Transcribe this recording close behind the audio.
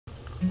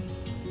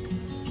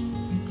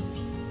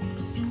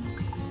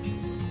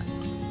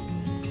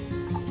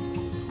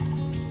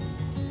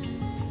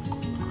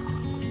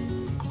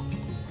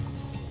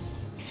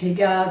Hey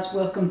guys,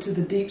 welcome to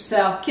the Deep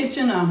South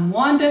Kitchen. I'm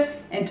Wanda,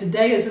 and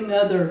today is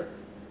another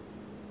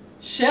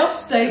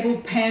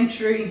shelf-stable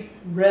pantry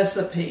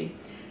recipe.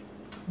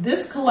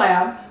 This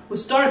collab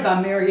was started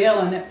by Mary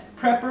Ellen at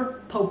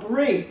Prepper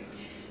Potpourri.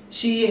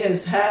 She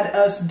has had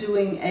us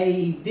doing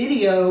a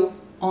video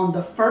on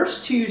the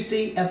first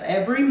Tuesday of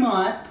every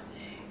month,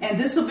 and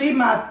this will be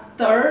my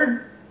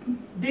third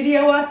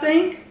video, I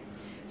think.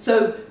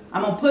 So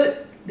I'm going to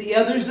put the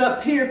others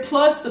up here,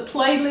 plus the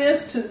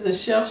playlist to the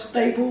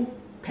shelf-stable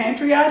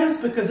pantry items,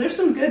 because there's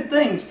some good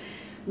things.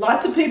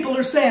 Lots of people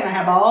are saying, I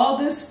have all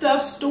this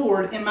stuff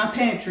stored in my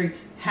pantry.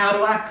 How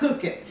do I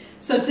cook it?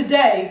 So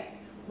today,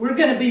 we're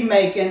going to be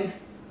making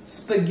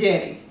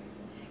spaghetti.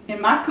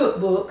 In my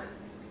cookbook,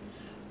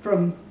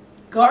 From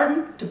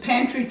Garden to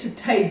Pantry to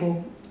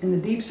Table in the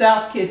Deep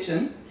South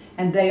Kitchen,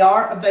 and they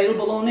are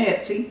available on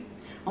Etsy,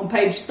 on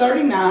page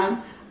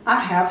 39, I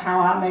have how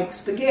I make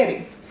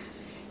spaghetti.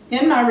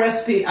 In my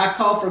recipe, I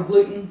call for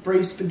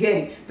gluten-free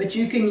spaghetti, but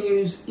you can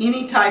use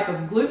any type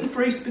of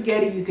gluten-free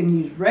spaghetti. You can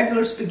use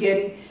regular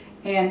spaghetti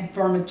and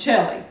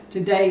vermicelli.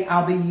 Today,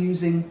 I'll be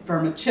using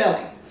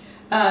vermicelli.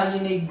 You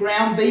need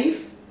ground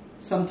beef,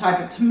 some type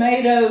of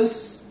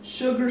tomatoes,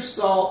 sugar,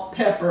 salt,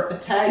 pepper,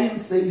 Italian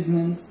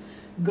seasonings,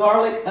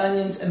 garlic,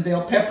 onions, and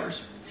bell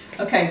peppers.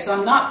 Okay, so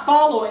I'm not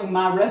following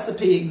my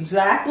recipe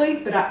exactly,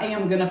 but I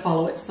am going to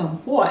follow it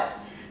somewhat.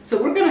 So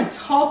we're going to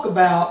talk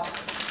about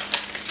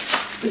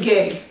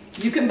spaghetti.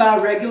 You can buy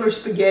regular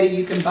spaghetti.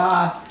 You can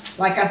buy,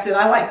 like I said,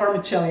 I like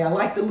vermicelli. I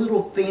like the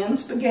little thin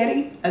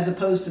spaghetti as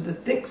opposed to the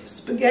thick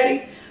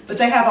spaghetti, but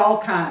they have all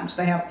kinds.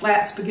 They have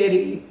flat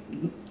spaghetti,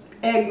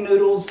 egg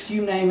noodles,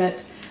 you name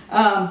it.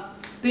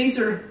 These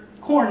are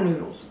corn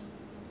noodles.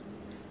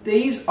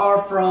 These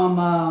are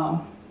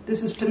from,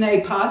 this is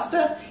penne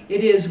pasta.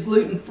 It is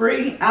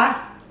gluten-free.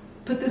 I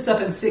put this up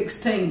in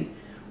 16.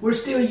 We're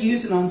still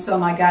using on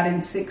some I got in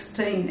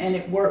 16, and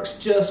it works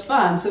just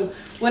fine. So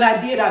what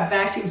I did, I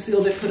vacuum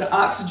sealed it, put an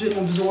oxygen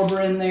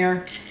absorber in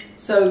there.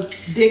 So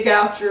dig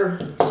out your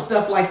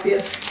stuff like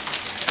this.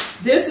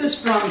 This is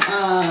from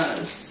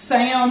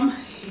Sam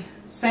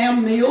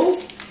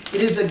Meals.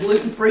 It is a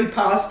gluten-free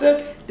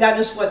pasta. That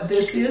is what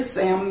this is,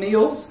 Sam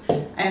Meals.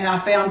 And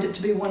I found it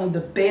to be one of the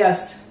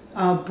best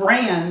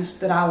brands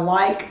that I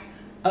like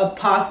of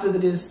pasta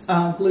that is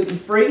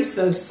gluten-free.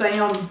 So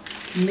Sam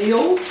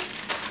Meals.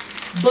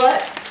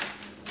 But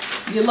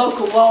your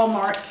local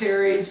Walmart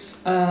carries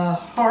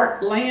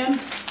Heartland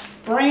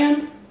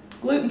brand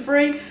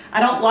gluten-free. I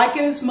don't like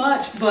it as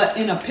much, but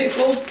in a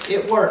pickle,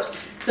 it works.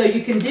 So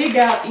you can dig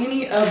out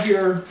any of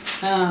your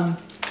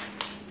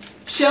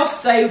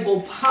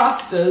shelf-stable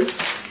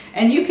pastas,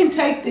 and you can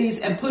take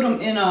these and put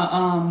them in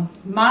a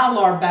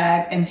Mylar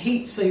bag and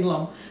heat seal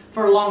them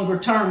for a longer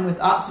term with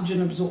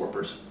oxygen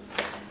absorbers.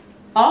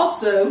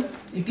 Also,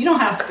 if you don't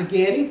have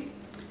spaghetti,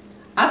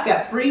 I've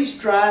got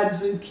freeze-dried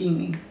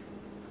zucchini.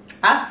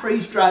 I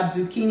freeze-dried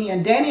zucchini,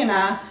 and Danny and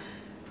I,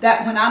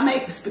 that when I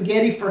make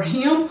spaghetti for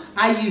him,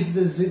 I use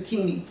the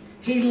zucchini.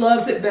 He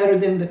loves it better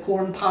than the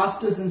corn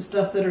pastas and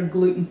stuff that are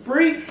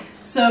gluten-free.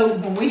 So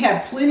when we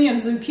have plenty of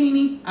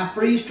zucchini,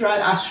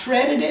 I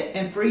shredded it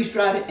and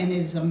freeze-dried it, and it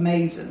is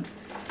amazing.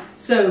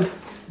 So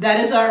that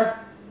is our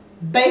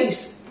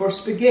base for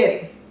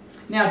spaghetti.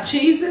 Now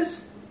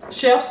cheeses,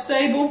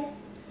 shelf-stable,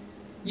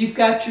 you've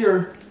got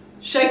your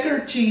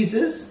shaker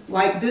cheeses,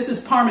 like this is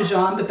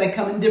Parmesan, but they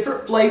come in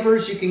different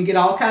flavors. You can get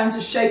all kinds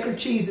of shaker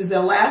cheeses.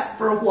 They'll last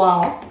for a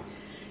while.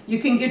 You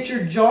can get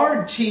your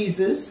jarred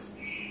cheeses.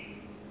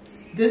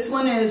 This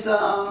one is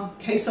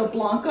Queso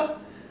Blanca,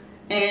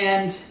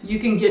 and you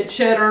can get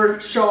cheddar,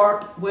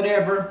 sharp,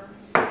 whatever.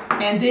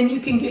 And then you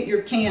can get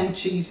your canned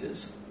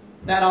cheeses.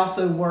 That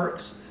also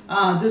works.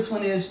 This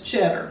one is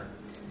cheddar.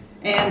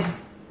 And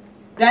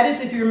that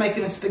is if you're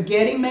making a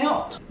spaghetti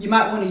melt. You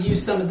might want to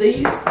use some of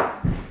these.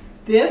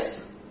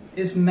 This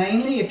is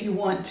mainly if you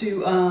want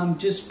to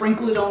just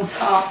sprinkle it on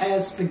top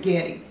as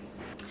spaghetti.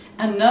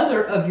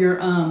 Another of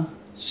your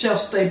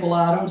shelf-stable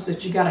items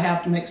that you got to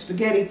have to make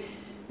spaghetti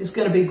is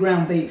going to be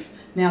ground beef.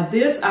 Now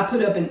this I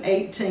put up in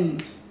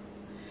 18.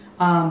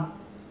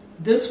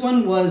 This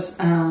one was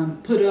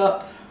put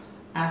up,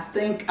 I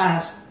think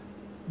I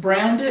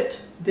browned it,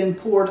 then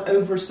poured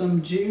over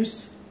some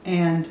juice,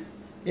 and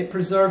it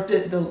preserved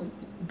it.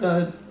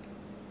 The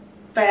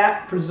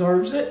fat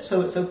preserves it, so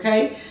it's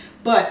okay.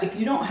 But if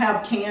you don't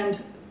have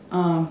canned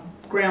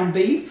ground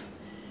beef,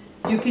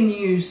 you can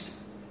use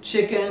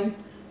chicken,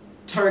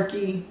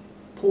 turkey,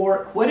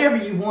 pork, whatever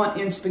you want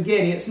in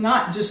spaghetti. It's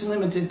not just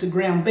limited to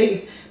ground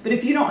beef. But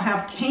if you don't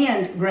have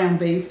canned ground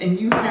beef and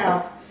you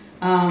have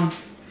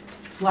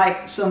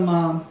like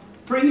some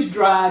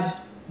freeze-dried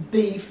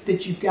beef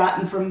that you've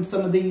gotten from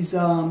some of these,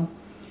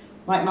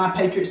 like My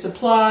Patriot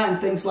Supply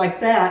and things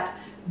like that,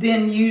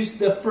 then use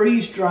the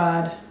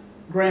freeze-dried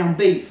ground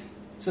beef.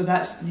 So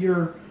that's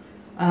your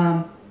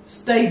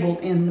stable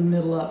in the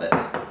middle of it.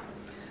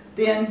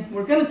 Then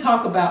we're going to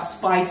talk about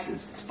spices.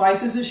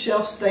 Spices is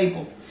shelf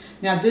stable.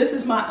 Now this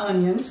is my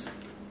onions.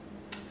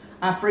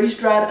 I freeze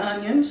dried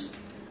onions.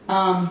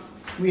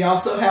 We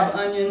also have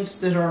onions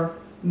that are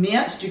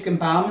minced. You can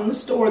buy them in the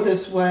store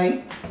this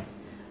way.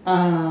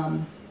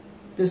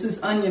 This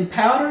is onion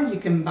powder. You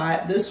can buy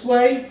it this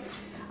way.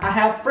 I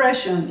have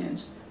fresh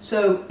onions.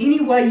 So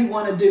any way you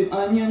want to do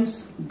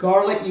onions,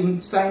 garlic, you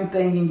can, same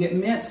thing. You can get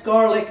minced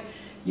garlic.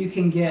 You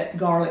can get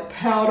garlic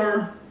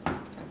powder.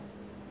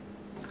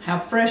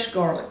 Have fresh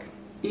garlic.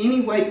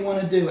 Any way you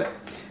want to do it.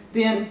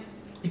 Then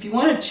if you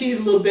want to cheat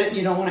a little bit and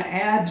you don't want to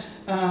add,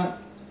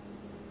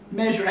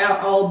 measure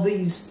out all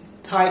these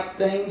type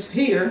things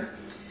here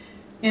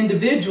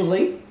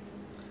individually,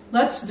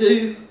 let's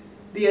do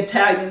the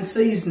Italian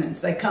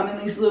seasonings. They come in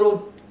these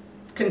little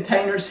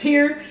containers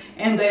here,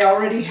 and they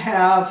already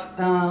have,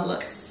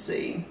 let's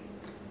see,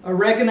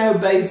 oregano,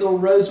 basil,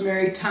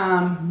 rosemary,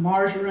 thyme,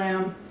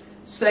 marjoram,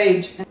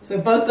 sage. So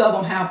both of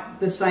them have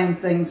the same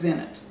things in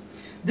it.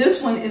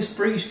 This one is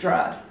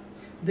freeze-dried.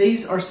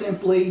 These are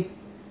simply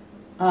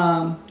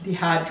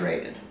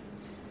dehydrated.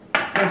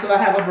 And so I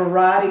have a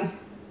variety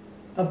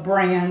of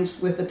brands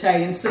with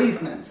Italian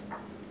seasonings.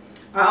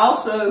 I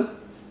also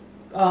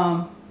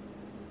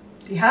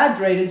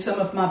dehydrated some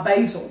of my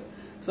basil.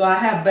 So I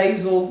have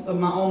basil, of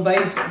my own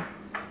basil.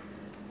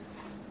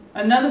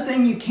 Another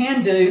thing you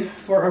can do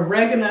for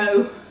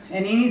oregano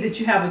and any that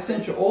you have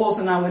essential oils,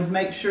 and I would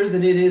make sure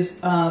that it is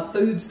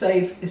food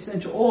safe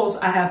essential oils,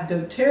 I have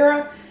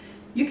doTERRA.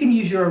 You can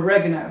use your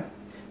oregano.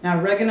 Now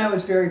oregano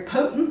is very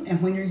potent,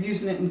 and when you're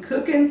using it in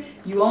cooking,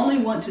 you only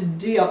want to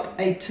dip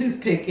a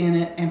toothpick in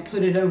it and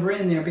put it over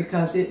in there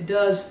because it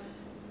does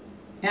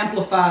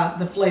amplify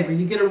the flavor.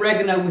 You get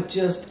oregano with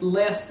just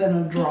less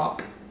than a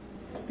drop.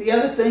 The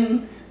other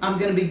thing I'm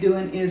going to be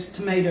doing is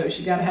tomatoes.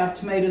 You got to have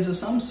tomatoes of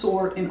some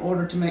sort in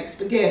order to make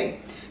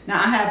spaghetti. Now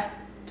I have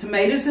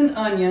tomatoes and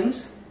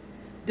onions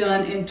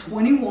done in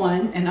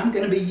 21, and I'm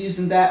going to be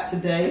using that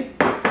today.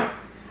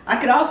 I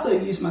could also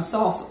use my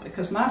salsa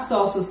because my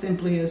salsa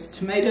simply is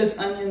tomatoes,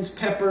 onions,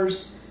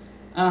 peppers,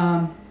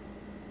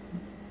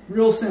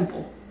 real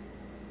simple.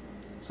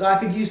 So I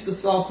could use the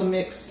salsa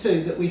mix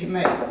too that we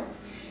made.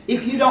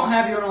 If you don't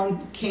have your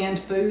own canned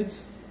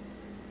foods,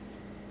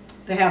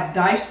 they have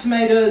diced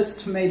tomatoes,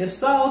 tomato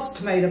sauce,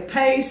 tomato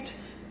paste,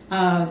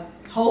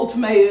 whole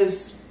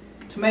tomatoes,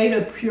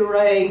 tomato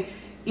puree,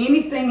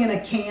 anything in a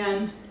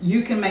can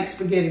you can make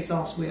spaghetti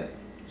sauce with.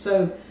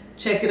 So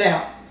check it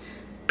out.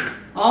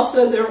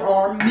 Also, there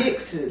are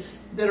mixes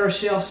that are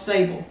shelf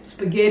stable,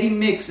 spaghetti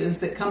mixes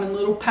that come in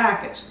little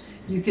packets.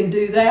 You can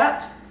do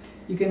that.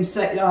 You can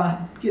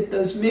get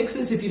those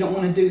mixes if you don't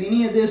want to do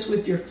any of this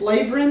with your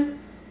flavoring.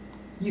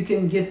 You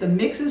can get the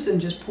mixes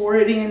and just pour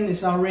it in.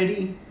 It's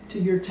already to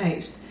your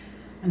taste.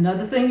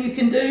 Another thing you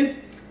can do,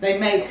 they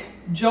make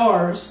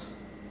jars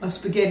of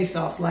spaghetti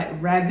sauce like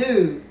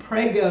ragu,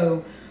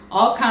 prego,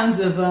 all kinds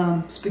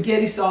of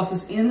spaghetti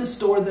sauces in the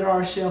store that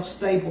are shelf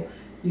stable.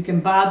 You can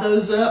buy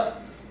those up,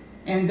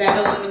 and that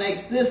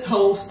eliminates this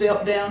whole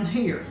step down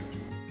here.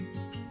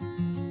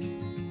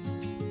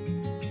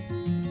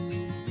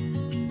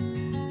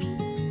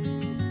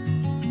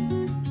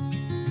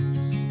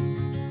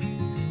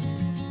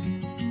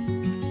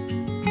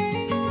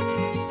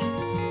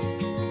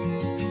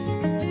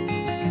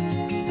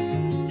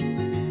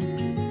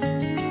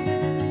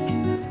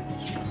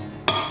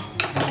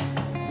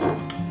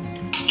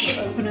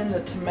 We're opening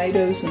the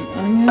tomatoes and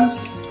onions,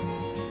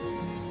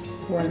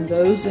 pouring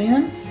those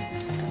in.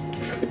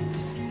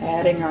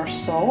 Adding our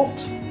salt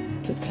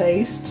to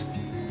taste.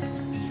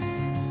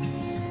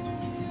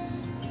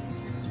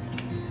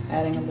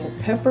 Adding a little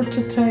pepper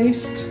to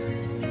taste.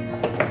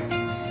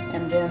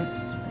 And then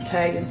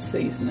Italian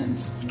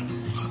seasonings.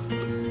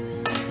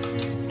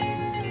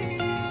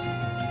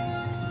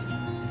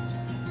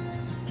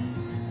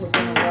 We're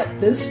going to let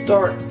this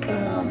start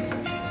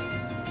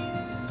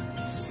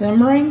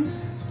simmering.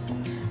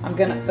 I'm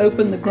going to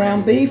open the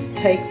ground beef,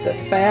 take the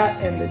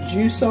fat and the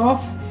juice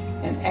off,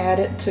 and add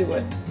it to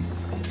it.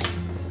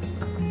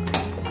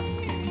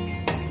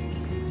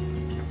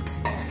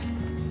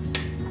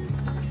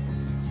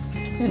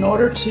 In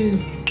order to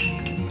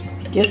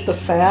get the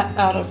fat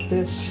out of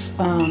this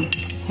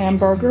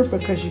hamburger,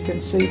 because you can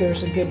see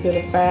there's a good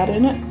bit of fat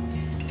in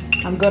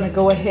it, I'm going to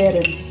go ahead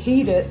and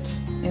heat it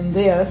in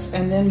this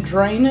and then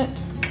drain it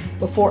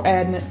before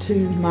adding it to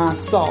my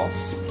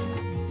sauce.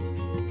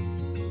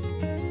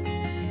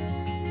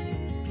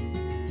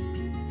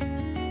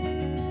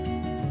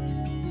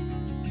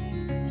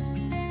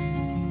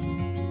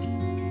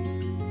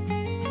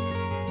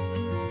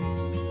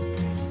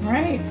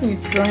 Alright,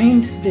 we've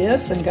drained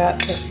this and got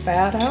the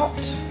fat out.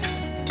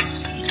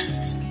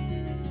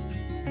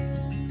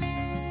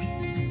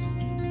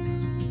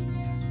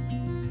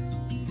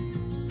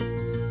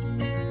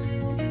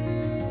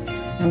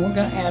 And we're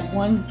going to add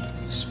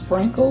 1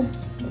 sprinkle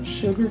of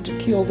sugar to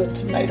kill the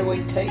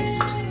tomatoey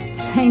taste,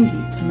 tangy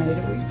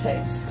tomatoey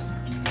taste.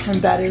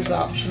 And that is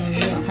optional,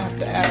 you don't have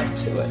to add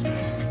it to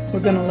it. We're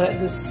going to let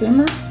this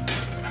simmer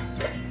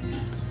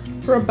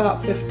for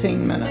about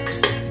 15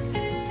 minutes.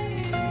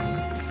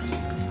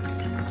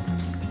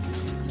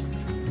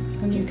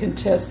 And you can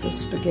test the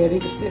spaghetti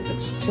to see if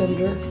it's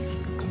tender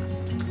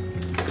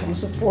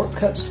once the fork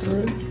cuts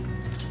through.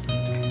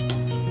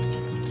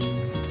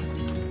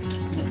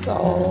 it's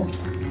all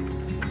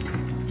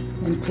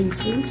in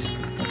pieces.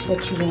 That's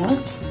what you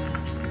want.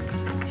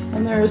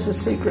 And there is a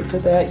secret to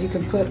that. You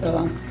can put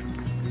a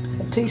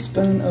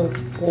teaspoon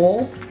of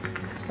oil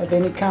of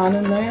any kind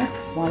in there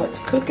while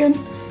it's cooking,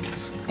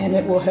 and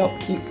it will help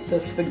keep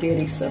the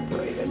spaghetti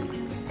separated.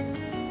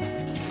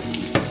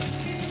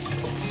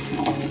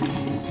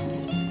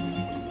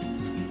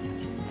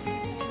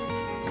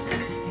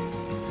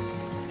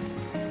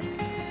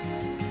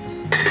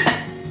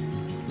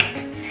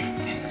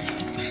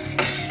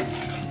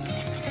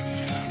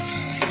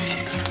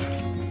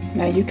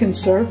 Now you can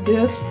serve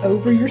this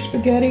over your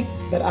spaghetti,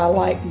 but I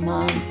like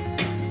mine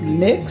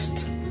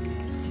mixed.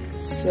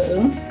 So,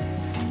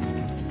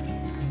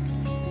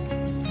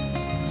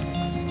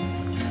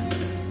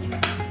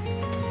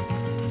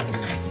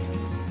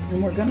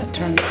 and we're going to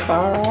turn the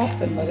fire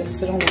off and let it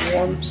sit on a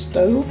warm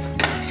stove.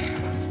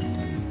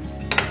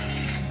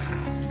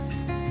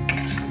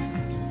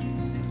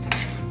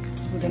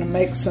 We're going to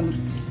make some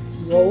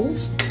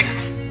rolls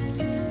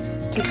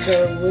to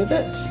go with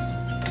it,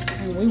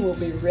 and we will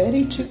be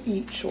ready to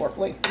eat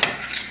shortly.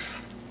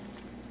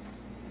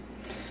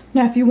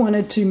 Now, if you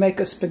wanted to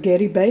make a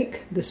spaghetti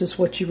bake, this is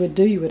what you would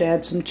do. You would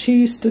add some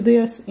cheese to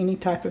this, any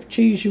type of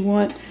cheese you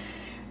want.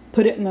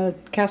 Put it in a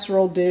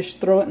casserole dish,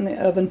 throw it in the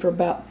oven for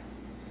about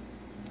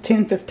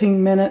 10-15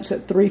 minutes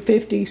at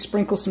 350.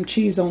 Sprinkle some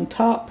cheese on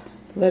top.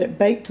 Let it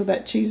bake till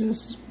that cheese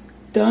is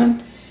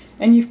done.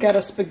 And you've got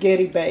a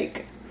spaghetti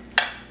bake.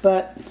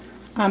 But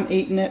I'm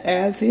eating it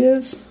as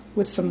is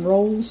with some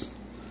rolls.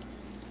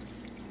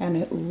 And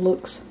it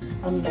looks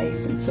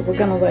amazing. So we're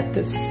going to let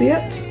this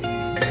sit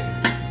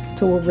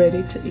till we're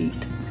ready to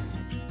eat.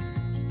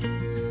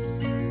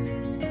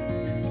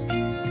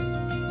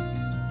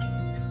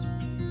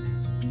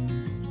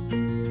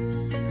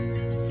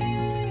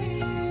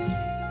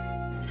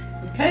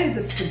 Okay,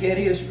 the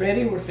spaghetti is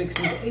ready. We're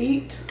fixing to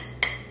eat.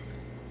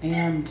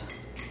 And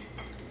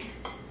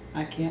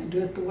I can't do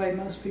it the way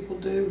most people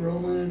do,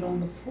 rolling it on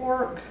the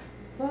fork,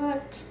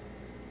 but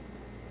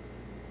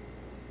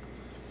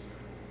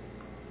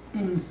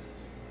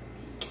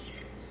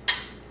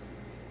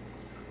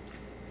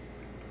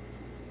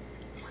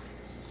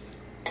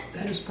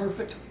that is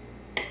perfect.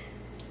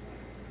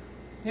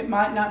 It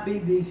might not be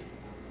the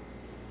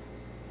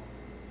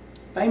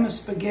famous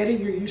spaghetti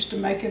you're used to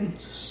making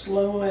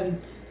slow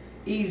and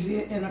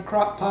easy in a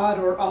crock pot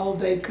or all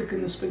day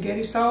cooking the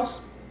spaghetti sauce,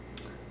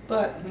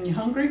 but when you're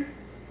hungry,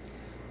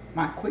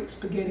 my quick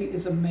spaghetti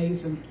is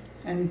amazing.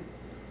 And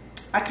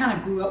I kind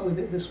of grew up with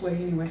it this way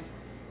anyway.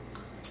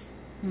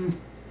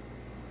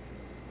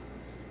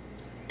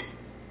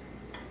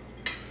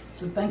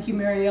 So thank you,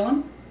 Mary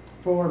Ellen,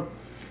 for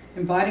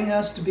inviting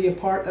us to be a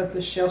part of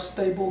the Shelf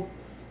Stable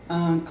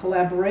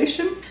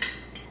collaboration.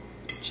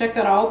 Check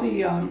out all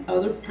the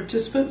other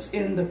participants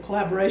in the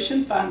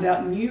collaboration. Find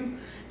out new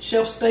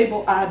Shelf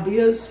Stable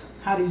ideas,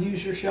 how to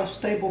use your Shelf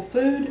Stable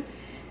food,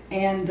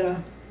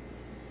 and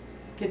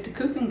get to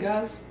cooking,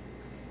 guys.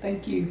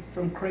 Thank you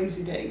from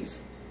Crazy Days.